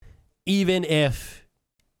even if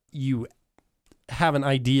you have an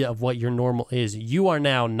idea of what your normal is, you are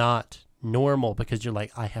now not normal because you're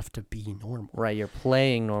like, I have to be normal. Right, you're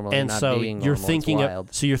playing normal And not so being normal. you're It's thinking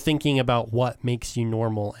wild. so you're thinking about what makes you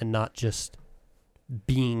normal and not just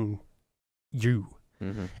being you.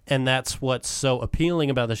 Mm-hmm. And that's what's so appealing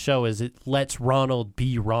about the show is it lets Ronald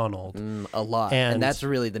be Ronald. A lot. And that's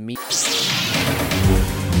really the meat.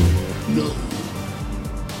 No.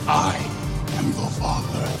 I am the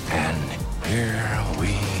father. And here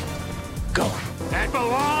we go. That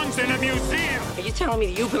belongs in a museum. Are you telling me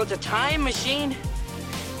that you built a time machine?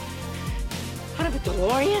 Out of a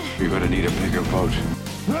DeLorean? You're gonna need a bigger boat.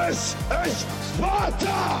 This is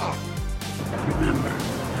Sparta! Remember,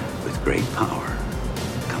 with great power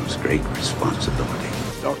comes great responsibility.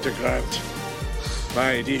 Dr. Grant.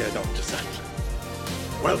 My dear Dr. Sattler.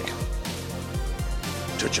 Welcome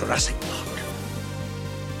to Jurassic Park.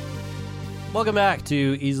 Welcome back to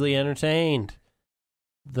Easily Entertained,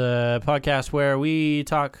 the podcast where we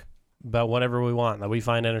talk about whatever we want that we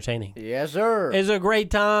find entertaining. Yes, sir. It's a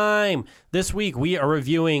great time. This week we are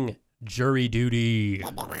reviewing Jury Duty.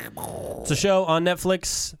 It's a show on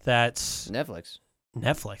Netflix that's...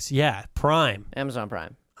 Netflix. Yeah, Prime. Amazon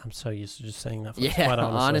Prime. I'm so used to just saying Netflix. Yeah, quite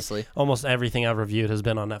honestly. Almost everything I've reviewed has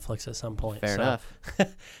been on Netflix at some point. Fair enough.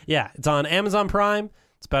 Yeah, it's on Amazon Prime.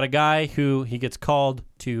 It's about a guy who he gets called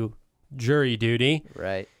to jury duty.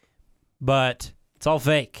 Right. But it's all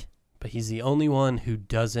fake. But he's the only one who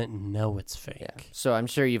doesn't know it's fake. Yeah. So I'm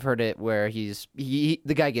sure you've heard it where the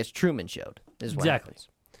guy gets Truman Showed. Is what Exactly. happens.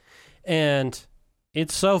 And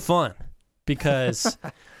it's so fun because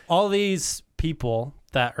all these people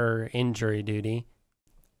that are in jury duty,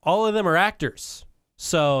 all of them are actors.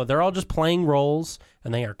 So they're all just playing roles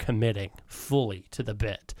and they are committing fully to the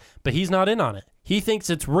bit. But he's not in on it. He thinks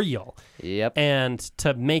it's real. Yep. And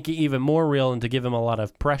to make it even more real and to give him a lot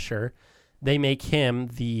of pressure, they make him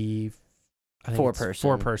the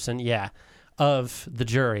four-person, yeah, of the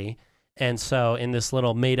jury. And so in this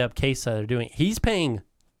little made-up case that they're doing, he's paying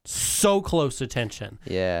so close attention.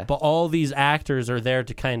 Yeah. But all these actors are there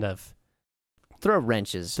to kind of Throw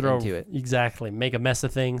wrenches into it. Exactly. Make a mess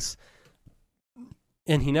of things.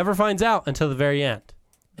 And he never finds out until the very end.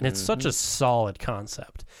 And it's such a solid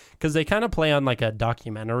concept because they kind of play on like a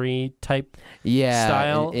documentary type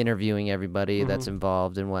style. Interviewing everybody that's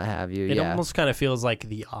involved and what have you. It almost kind of feels like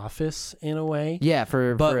The Office in a way. Yeah,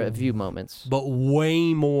 for a few moments. But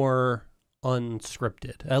way more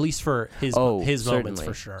unscripted, at least for his moments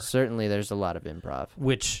for sure. Certainly there's a lot of improv.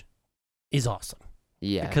 Which is awesome.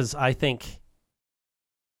 Yeah. Because I think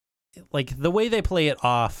like the way they play it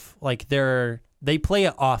off, like they play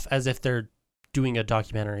it off as if they're doing a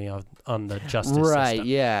documentary on the justice system. Right,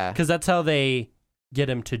 yeah. Because that's how they get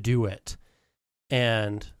him to do it.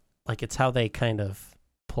 And like it's how they kind of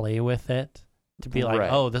play with it to be like,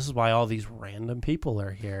 oh, this is why all these random people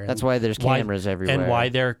are here. That's why there's cameras everywhere. And why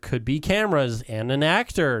there could be cameras and an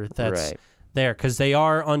actor that's there. Because they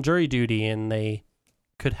are on jury duty and they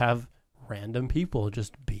could have random people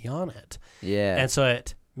just be on it. Yeah. And so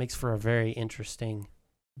it makes for a very interesting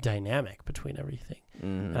dynamic between everything.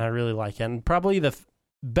 And I really like it. And probably the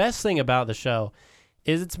best thing about the show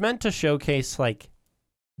is it's meant to showcase like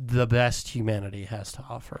the best humanity has to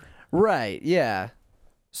offer. Right, yeah.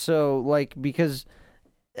 So like because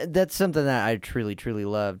that's something that I truly, truly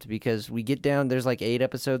loved because we get down, there's like 8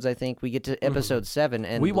 episodes, I think. We get to episode 7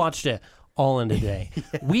 and we watched it all in a day.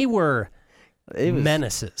 We were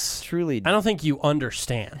menaces. Truly. I don't think you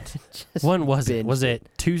understand. When was it? Was it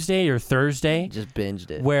Tuesday or Thursday? Just binged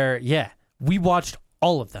it. Where, we watched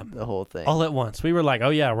all of them. The whole thing. All at once. We were like, oh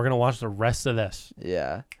yeah, we're going to watch the rest of this.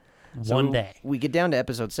 Yeah. One day. We get down to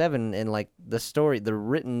episode 7 and like the story, the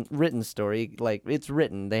written story, like it's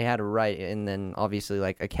written. They had to write and then obviously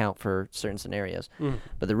like account for certain scenarios.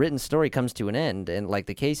 But the written story comes to an end and like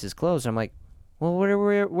the case is closed. I'm like, well,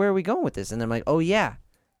 where are we going with this? And they're like, oh yeah,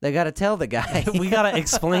 they got to tell the guy. We got to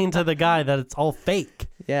explain to the guy that it's all fake.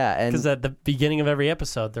 Yeah. Because at the beginning of every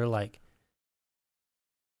episode, they're like,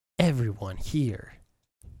 everyone here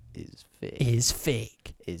is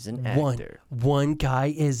fake. Is an actor. One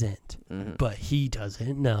guy isn't, but he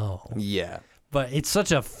doesn't know. Yeah. But it's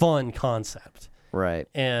such a fun concept. Right.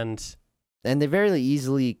 And they very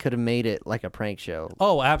easily could have made it like a prank show.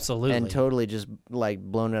 Oh, absolutely. And totally just like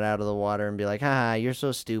blown it out of the water and be like, haha, you're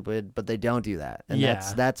so stupid. But they don't do that. And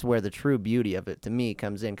that's where the true beauty of it to me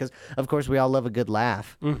comes in. Because, of course, we all love a good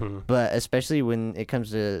laugh. But especially when it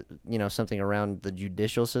comes to, something around the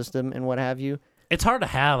judicial system and what have you. It's hard to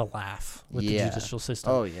have a laugh with the judicial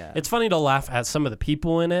system. Oh, yeah. It's funny to laugh at some of the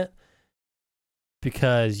people in it,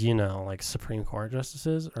 because, you know, like Supreme Court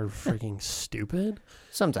justices are freaking stupid.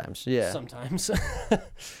 Sometimes, yeah. Sometimes.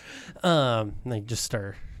 They just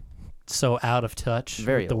are so out of touch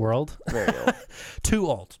Very with the old. world. Very old. Too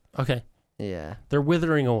old. Okay. Yeah. They're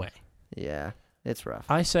withering away. Yeah. It's rough.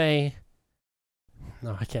 I say...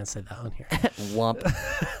 No, I can't say that on here. Womp.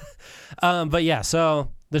 But yeah,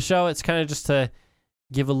 so the show, it's kind of just to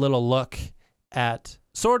give a little look at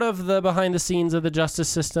sort of the behind the scenes of the justice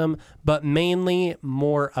system, but mainly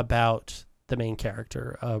more about the main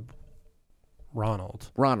character, Ronald.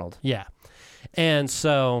 Yeah. And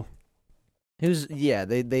so...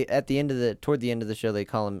 they at the end of toward the end of the show, they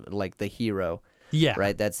call him like the hero. Yeah.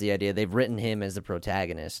 Right? That's the idea. They've written him as the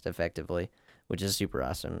protagonist, effectively, which is super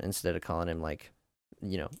awesome, instead of calling him like,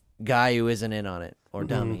 you know, guy who isn't in on it or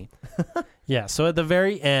dummy. Yeah, so at the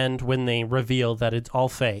very end, when they reveal that it's all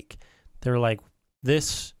fake, they're like,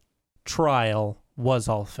 this trial was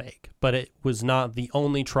all fake, but it was not the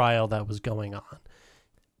only trial that was going on.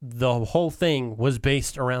 The whole thing was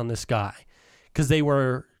based around this guy, because they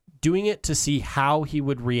were doing it to see how he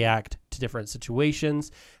would react to different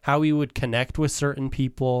situations, how he would connect with certain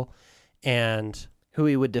people, and Who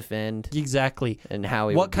he would defend. exactly And how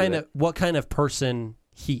he what would do kind it. of what kind of person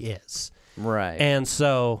he is. Right. And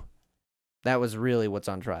so that was really what's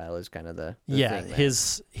on trial, is kind of the yeah, thing there.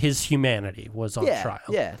 his humanity was on trial.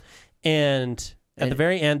 Yeah. And at the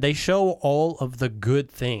very end, they show all of the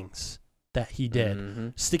good things that he did, Mm-hmm.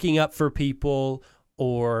 sticking up for people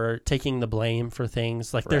or taking the blame for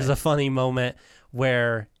things. Like there's Right. a funny moment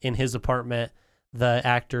where in his apartment, the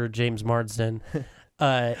actor James Marsden,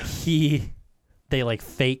 they like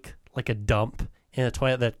fake like a dump in a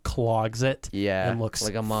toilet that clogs it. Yeah, and looks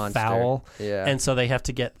like a monster. foul. Yeah. And so they have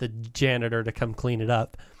to get the janitor to come clean it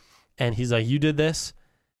up. And he's like, "You did this?"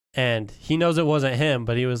 And he knows it wasn't him,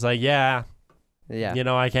 but he was like, "Yeah, Yeah. you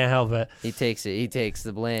know, I can't help it." He takes it. He takes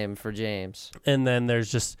the blame for James. And then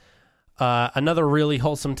there's just another really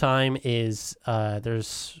wholesome time is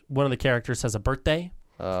there's one of the characters has a birthday.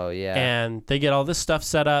 Oh, yeah. And they get all this stuff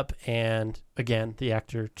set up. And again, the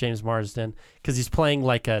actor, James Marsden, because he's playing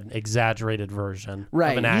like an exaggerated version of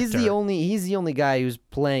an actor. He's the only guy who's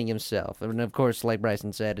playing himself. And of course, like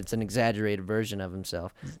Bryson said, it's an exaggerated version of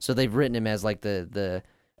himself. So they've written him as like the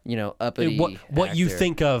you know, uppity what you actor.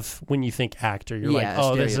 think of when you think actor. You're Yeah, like,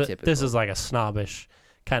 oh, this stereotypical. is like a snobbish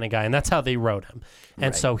kind of guy. And that's how they wrote him. And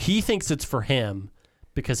Right. so he thinks it's for him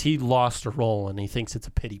because he lost a role and he thinks it's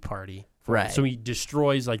a pity party. Right. So he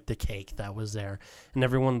destroys like the cake that was there. And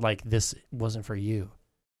everyone like, this wasn't for you,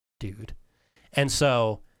 dude. And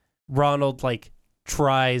so Ronald like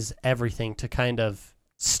tries everything to kind of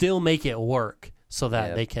still make it work so that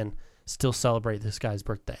Yep. they can still celebrate this guy's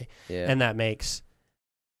birthday. Yeah. And that makes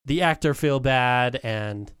the actor feel bad,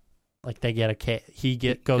 and like they get a cake. He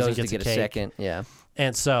goes and gets to get a cake. second. Yeah.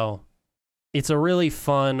 And so it's a really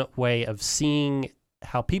fun way of seeing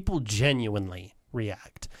how people genuinely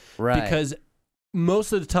react. Right. Because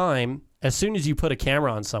most of the time, as soon as you put a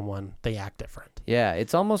camera on someone, they act different. Yeah,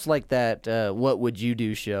 it's almost like that What Would You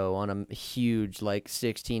Do show on a huge, like,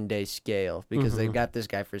 16-day scale, because they got this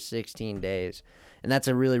guy for 16 days. And that's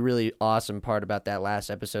a really, really awesome part about that last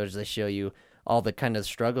episode, is they show you all the kind of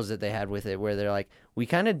struggles that they had with it, where they're like, we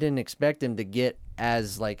kind of didn't expect him to get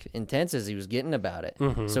as, like, intense as he was getting about it.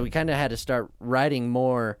 So we kind of had to start writing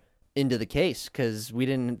more into the case, because we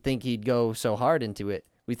didn't think he'd go so hard into it.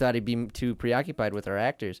 We thought he'd be too preoccupied with our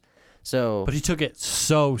actors. So, But he took it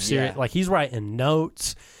so serious. Yeah. Like, he's writing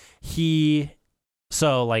notes.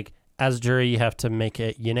 So, like, as jury, you have to make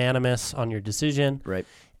it unanimous on your decision. right.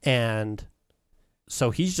 And so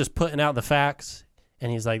he's just putting out the facts.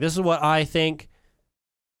 And he's like, this is what I think.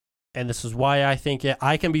 And this is why I think it.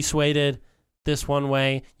 I can be swayed this one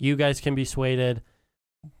way. You guys can be swayed.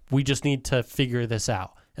 We just need to figure this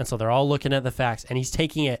out. And so they're all looking at the facts. And he's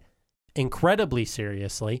taking it incredibly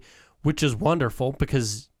seriously, which is wonderful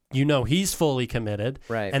because, you know, he's fully committed.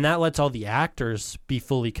 Right. And that lets all the actors be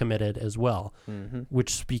fully committed as well. Mm-hmm. Which,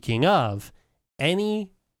 speaking of, any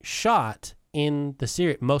shot in the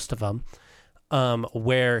series, most of them,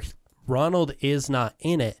 where Ronald is not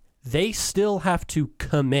in it, they still have to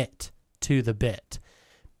commit to the bit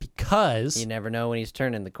because You never know when he's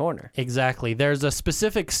turning the corner. exactly, there's a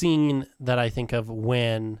specific scene that I think of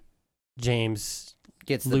when James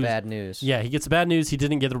Gets the bad news. he gets the bad news. He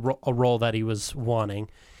didn't get a role that he was wanting.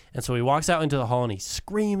 And so he walks out into the hall and he's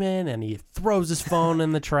screaming and he throws his phone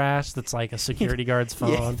in the trash. That's like a security guard's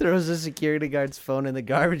phone. Yeah, he throws a security guard's phone in the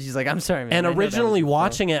garbage. He's like, I'm sorry, man. And I know that was originally your phone."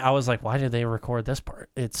 watching it, I was like, why did they record this part?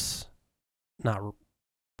 It's not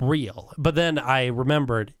real. But then I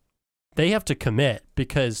remembered they have to commit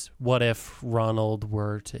because what if Ronald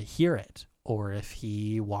were to hear it or if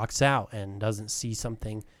he walks out and doesn't see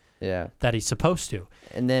something Yeah. that he's supposed to.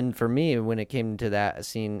 And then for me, when it came to that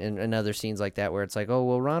scene and other scenes like that, where it's like, oh,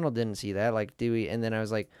 well, Ronald didn't see that, like Dewey. And then I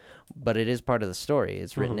was like, but it is part of the story.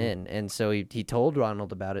 It's written in. And so he told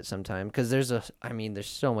Ronald about it sometime. Because there's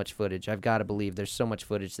so much footage. I've got to believe there's so much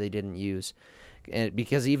footage they didn't use. And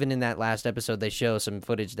because even in that last episode, they show some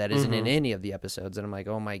footage that isn't in any of the episodes. And I'm like,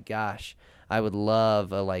 oh my gosh, I would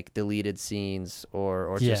love like deleted scenes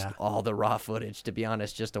or just all the raw footage, to be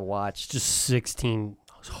honest, just to watch. Just 16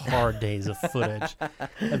 hard days of footage.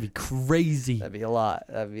 That'd be crazy. That'd be a lot.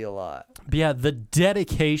 But yeah, the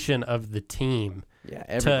dedication of the team. Yeah,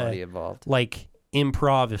 everybody involved. Like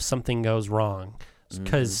improv if something goes wrong.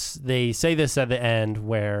 Because they say this at the end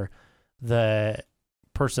where the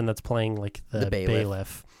person that's playing like the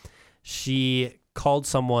bailiff, she called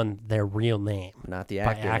someone their real name. Not the by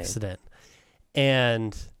actor accident.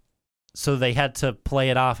 And so they had to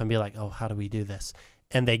play it off and be like, oh, how do we do this?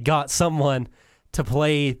 And they got someone to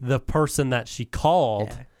play the person that she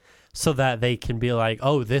called so that they can be like,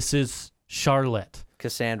 oh, this is Charlotte.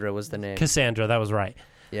 Cassandra was the name. Cassandra, that was right.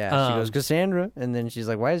 Yeah, she goes, Cassandra. And then she's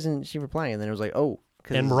like, why isn't she replying? And then it was like, oh.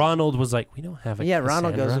 And Ronald was like, we don't have a Cassandra.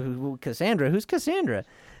 Ronald goes, Cassandra? Who's Cassandra?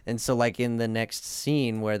 And so, like, in the next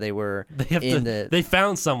scene where they were they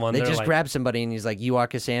found someone. They just grabbed somebody, and he's like, you are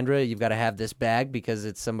Cassandra. You've got to have this bag because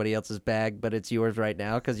it's somebody else's bag, but it's yours right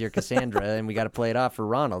now because you're Cassandra, and we got to play it off for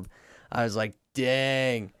Ronald. I was like,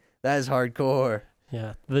 dang, that is hardcore.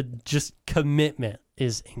 Yeah, the just commitment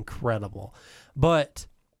is incredible. But,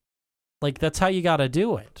 like, that's how you got to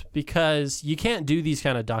do it because you can't do these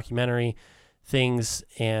kind of documentary things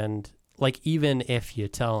and, like, even if you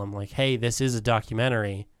tell them, like, hey, this is a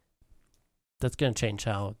documentary, that's going to change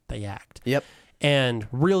how they act. Yep. And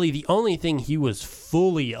really the only thing he was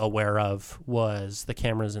fully aware of was the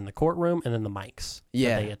cameras in the courtroom and then the mics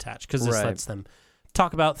that they attach because this lets them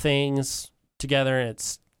talk about things together and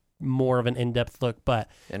it's more of an in-depth look.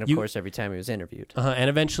 And of course, every time he was interviewed. And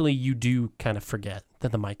eventually you do kind of forget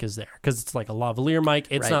that the mic is there because it's like a lavalier mic.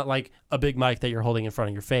 It's not like a big mic that you're holding in front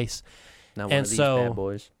of your face. Not one of these bad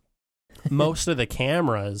boys. Most of the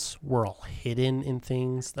cameras were all hidden in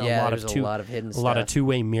things. A lot of hidden stuff. A lot of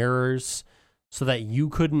two-way mirrors so that you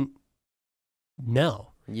couldn't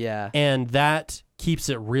know. Yeah. And that keeps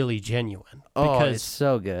it really genuine. Because it's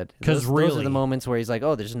so good. Because those are the moments where he's like,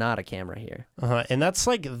 oh, there's not a camera here. And that's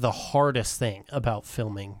like the hardest thing about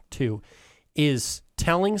filming, too, is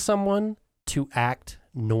telling someone to act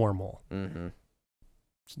normal. Mm-hmm.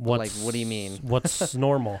 What do you mean? What's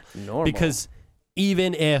normal? Normal. Because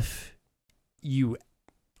even if you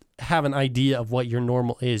have an idea of what your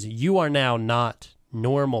normal is, you are now not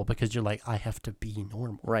normal because you're like, I have to be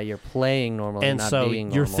normal. Right, you're playing normal and not so being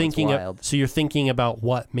normal. You're thinking so you're thinking about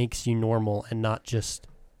what makes you normal and not just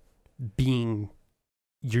being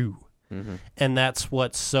you. Mm-hmm. And that's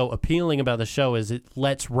what's so appealing about the show is it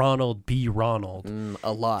lets Ronald be Ronald.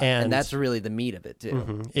 A lot. And that's really the meat of it, too.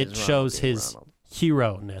 Mm-hmm. It shows his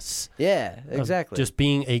hero-ness. Yeah, exactly. Just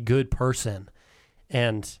being a good person.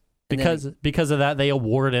 And because of that, they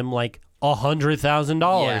award him like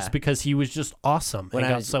 $100,000 because he was just awesome and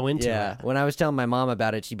got so into it. When I was telling my mom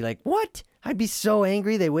about it, she'd be like, what? I'd be so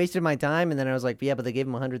angry. They wasted my time. And then I was like, yeah, but they gave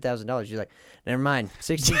him $100,000. She's like, never mind.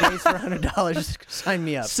 16 days for $100. Sign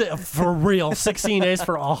me up. For real. 16 days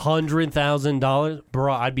for $100,000.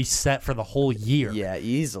 Bro, I'd be set for the whole year. Yeah,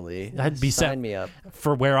 easily. I'd be set. Sign me up.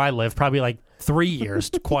 For where I live, probably like 3 years,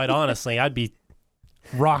 quite honestly. I'd be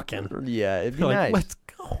rocking. Yeah, it'd be like, nice. Let's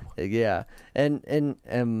go. Yeah,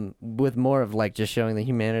 and with more of like just showing the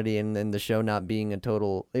humanity and the show not being a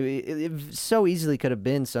total. It so easily could have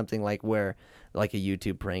been something like where like a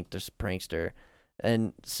YouTube prankster,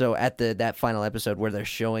 and so at that final episode where they're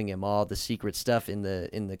showing him all the secret stuff in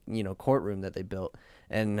the courtroom that they built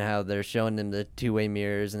and how they're showing him the two-way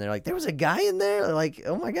mirrors and they're like, there was a guy in there. They're like,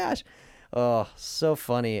 oh my gosh, oh, so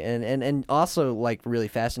funny and also like really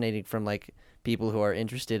fascinating from like people who are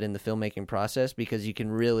interested in the filmmaking process because you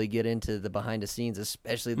can really get into the behind the scenes,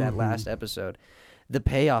 especially that last episode. The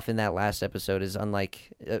payoff in that last episode is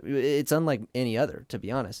unlike any other, to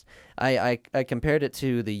be honest. I compared it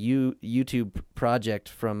to the YouTube project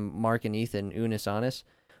from Mark and Ethan, Unis Honest,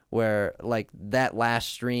 where like that last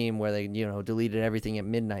stream where they deleted everything at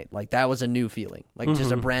midnight, like that was a new feeling, like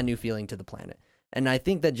just a brand new feeling to the planet. And I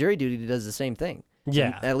think that Jury Duty does the same thing.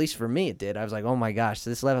 Yeah. At least for me, it did. I was like, oh my gosh,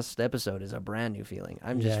 this last episode is a brand new feeling.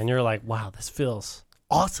 And you're like, wow, this feels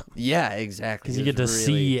awesome. Yeah, exactly. Because you get to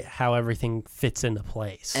see how everything fits into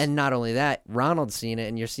place. And not only that, Ronald's seen it,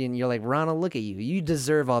 and you're like, Ronald, look at you. You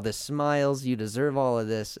deserve all the smiles. You deserve all of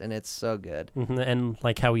this, and it's so good. And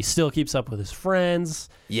like how he still keeps up with his friends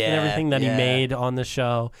and everything that he made on the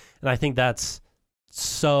show. And I think that's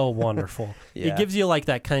so wonderful. It gives you like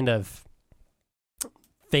that kind of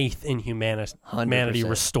faith in humanity 100%.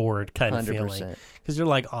 restored kind of 100%. feeling. Because you're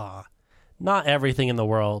like, not everything in the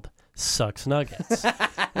world sucks nuggets.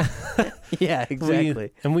 Yeah,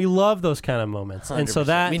 exactly. We love those kind of moments. 100%. And so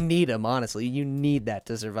that... we need them, honestly. You need that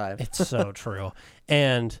to survive. It's so true.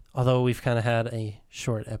 And although we've kind of had a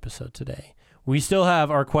short episode today, we still have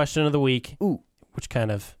our question of the week, which kind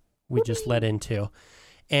of we just led into.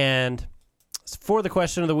 And for the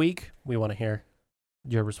question of the week, we want to hear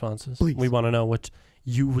your responses. Please. We want to know what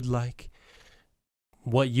you would like,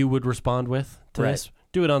 what you would respond with to this.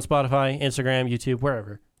 Do it on Spotify, Instagram, YouTube,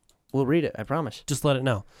 wherever. We'll read it, I promise. Just let it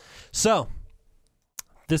know. So,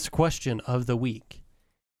 this question of the week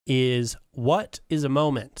is, what is a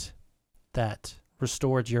moment that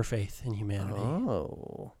restored your faith in humanity?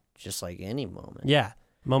 Oh, just like any moment. Yeah.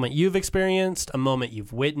 A moment you've experienced, a moment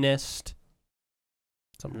you've witnessed,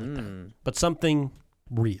 something like that. But something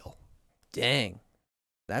real. Dang.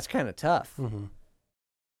 That's kind of tough. Mm-hmm.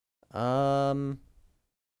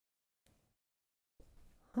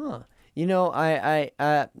 You know, I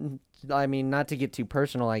mean, not to get too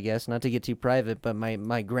personal, I guess, not to get too private, but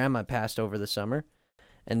my grandma passed over the summer,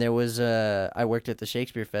 and there was I worked at the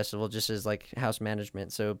Shakespeare Festival just as like house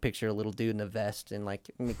management. So picture a little dude in a vest and like,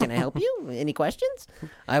 can I help you? Any questions?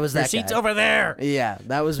 I was that Your seat's guy. over there. Yeah,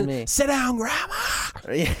 that was me. Sit down, Grandma.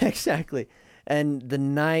 Yeah, exactly. And the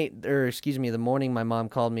morning my mom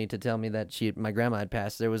called me to tell me that my grandma had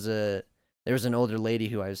passed. There was an older lady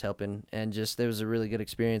who I was helping, and just there was a really good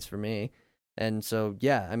experience for me. And so,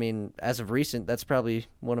 yeah, I mean, as of recent, that's probably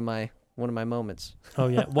one of my moments. Oh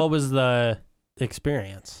yeah, what was the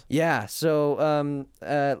experience? Yeah, so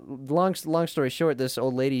long story short, this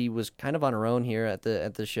old lady was kind of on her own here at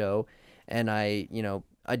the show, and I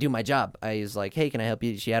do my job. I was like, hey, can I help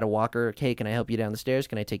you? She had a walker. Hey, can I help you down the stairs?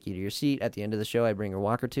 Can I take you to your seat? At the end of the show, I bring her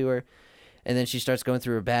walker to her. And then she starts going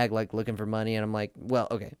through her bag, like looking for money. And I'm like, well,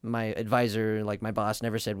 okay, my advisor, like my boss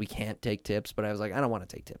never said we can't take tips, but I was like, I don't want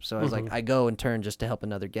to take tips. So I was like, I go and turn just to help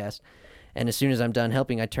another guest. And as soon as I'm done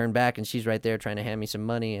helping, I turn back and she's right there trying to hand me some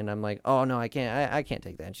money. And I'm like, oh, no, I can't. I can't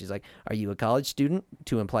take that. And she's like, are you a college student?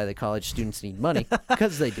 To imply that college students need money,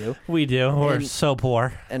 because they do. We do. We're so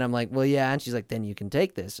poor. And I'm like, well, yeah. And she's like, then you can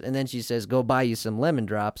take this. And then she says, go buy you some lemon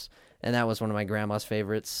drops. And that was one of my grandma's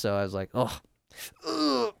favorites. So I was like, oh,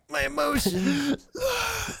 my emotions.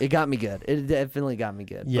 It got me good. It definitely got me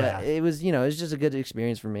good. Yeah. But it was, it was just a good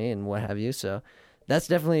experience for me and what have you. So that's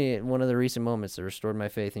definitely one of the recent moments that restored my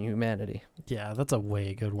faith in humanity. Yeah, that's a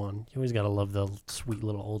way good one. You always got to love the sweet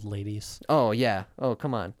little old ladies. Oh, yeah. Oh,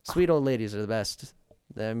 come on. Sweet old ladies are the best.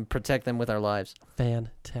 Protect them with our lives.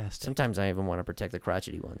 Fantastic. Sometimes I even want to protect the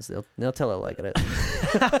crotchety ones. They'll tell it like it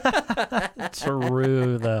is.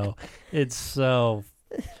 True, though. It's so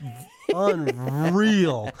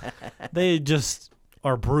unreal. They just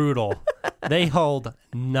are brutal. They hold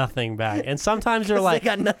nothing back. And sometimes you're like, they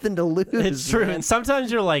got nothing to lose. It's true. Man. And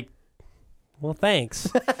sometimes you're like, well,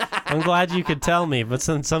 thanks. I'm glad you could tell me. But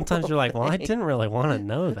sometimes you're like, well, I didn't really want to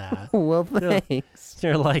know that. Well, thanks.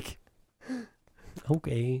 You're like,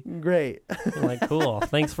 okay. Great. You're like, cool.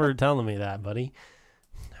 Thanks for telling me that, buddy.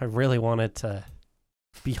 I really wanted to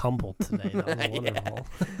be humbled today. That was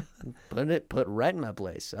wonderful. Put right in my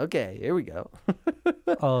place. Okay, here we go.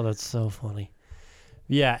 Oh, that's so funny.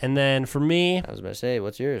 Yeah, and then for me, I was about to say,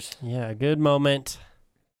 what's yours? yeah, a good moment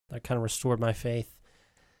that kind of restored my faith.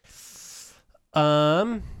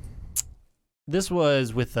 This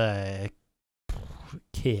was with a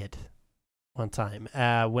kid one time.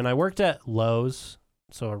 When I worked at Lowe's,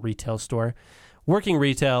 so a retail store, working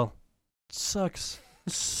retail sucks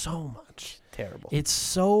so much. Terrible. It's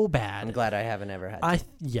so bad. I'm glad I haven't ever had to.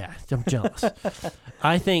 Yeah, I'm jealous.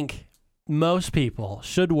 I think most people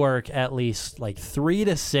should work at least like 3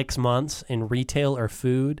 to 6 months in retail or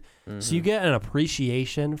food, so you get an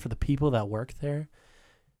appreciation for the people that work there,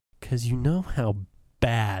 because you know how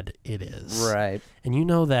bad it is. Right. And you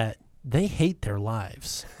know that they hate their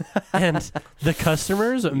lives. And the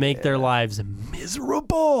customers make their lives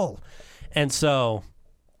miserable. And so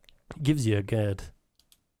it gives you a good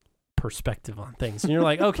perspective on things. And you're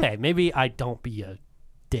like, okay, maybe I don't be a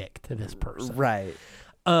dick to this person. Right.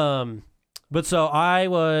 But so I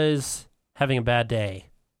was having a bad day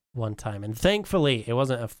one time. And thankfully, it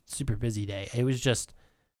wasn't a super busy day. It was just,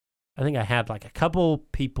 I think I had like a couple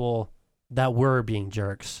people that were being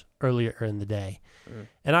jerks earlier in the day.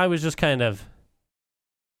 And I was just kind of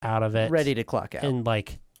out of it. Ready to clock out. And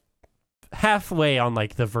like halfway on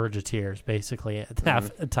like the verge of tears, basically. At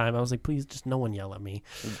half the time, I was like, please, just no one yell at me.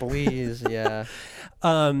 Please, yeah.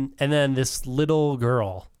 And then this little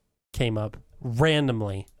girl came up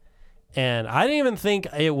randomly. And I didn't even think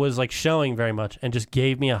it was like showing very much and just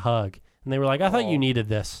gave me a hug. And they were like, I thought you needed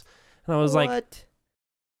this. And I was like,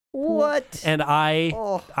 what? And I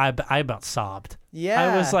about sobbed. Yeah.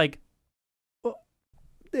 I was like,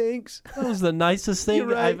 thanks. that was the nicest thing You're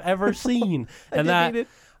right. I've ever seen. And that,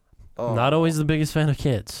 I'm not always the biggest fan of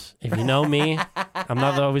kids. If you know me, I'm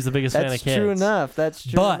not always the biggest fan of kids. That's true enough. That's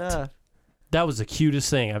true but enough. That was the cutest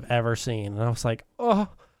thing I've ever seen. And I was like, oh,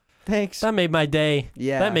 thanks. That made my day.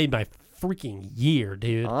 Yeah. That made my freaking year,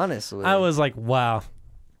 dude. Honestly. I was like, wow.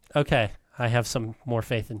 Okay. I have some more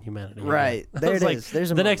faith in humanity. Right. There it is.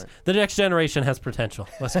 There's a moment. The next generation has potential.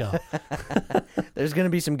 Let's go. There's going to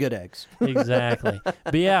be some good eggs. Exactly.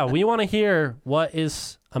 But yeah, we want to hear what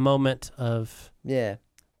is a moment of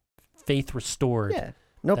faith restored. Yeah.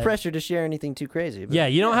 No pressure to share anything too crazy. But yeah,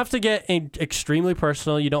 you don't have to get extremely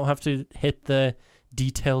personal. You don't have to hit the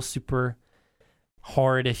details super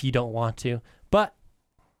hard if you don't want to. But,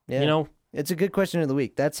 you know. It's a good question of the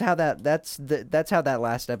week. That's how that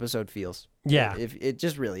last episode feels. Yeah. It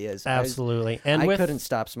just really is. Absolutely. I couldn't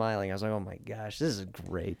stop smiling. I was like, oh my gosh, this is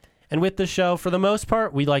great. And with the show, for the most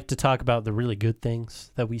part, we like to talk about the really good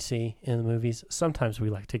things that we see in the movies. Sometimes we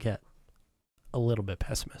like to get a little bit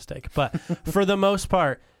pessimistic. But for the most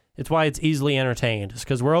part, it's why it's easily entertained. It's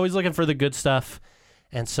because we're always looking for the good stuff.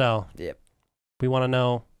 And so we want to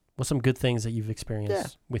know what's some good things that you've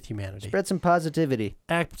experienced with humanity. Spread some positivity.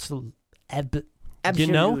 Absolutely. Absolutely.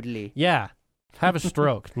 You know? Yeah. Have a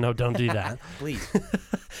stroke. No, don't do that. Please.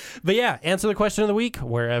 But yeah, answer the question of the week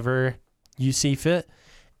wherever you see fit.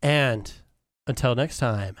 And until next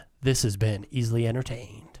time, this has been Easily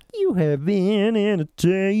Entertained. You have been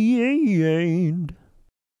entertained.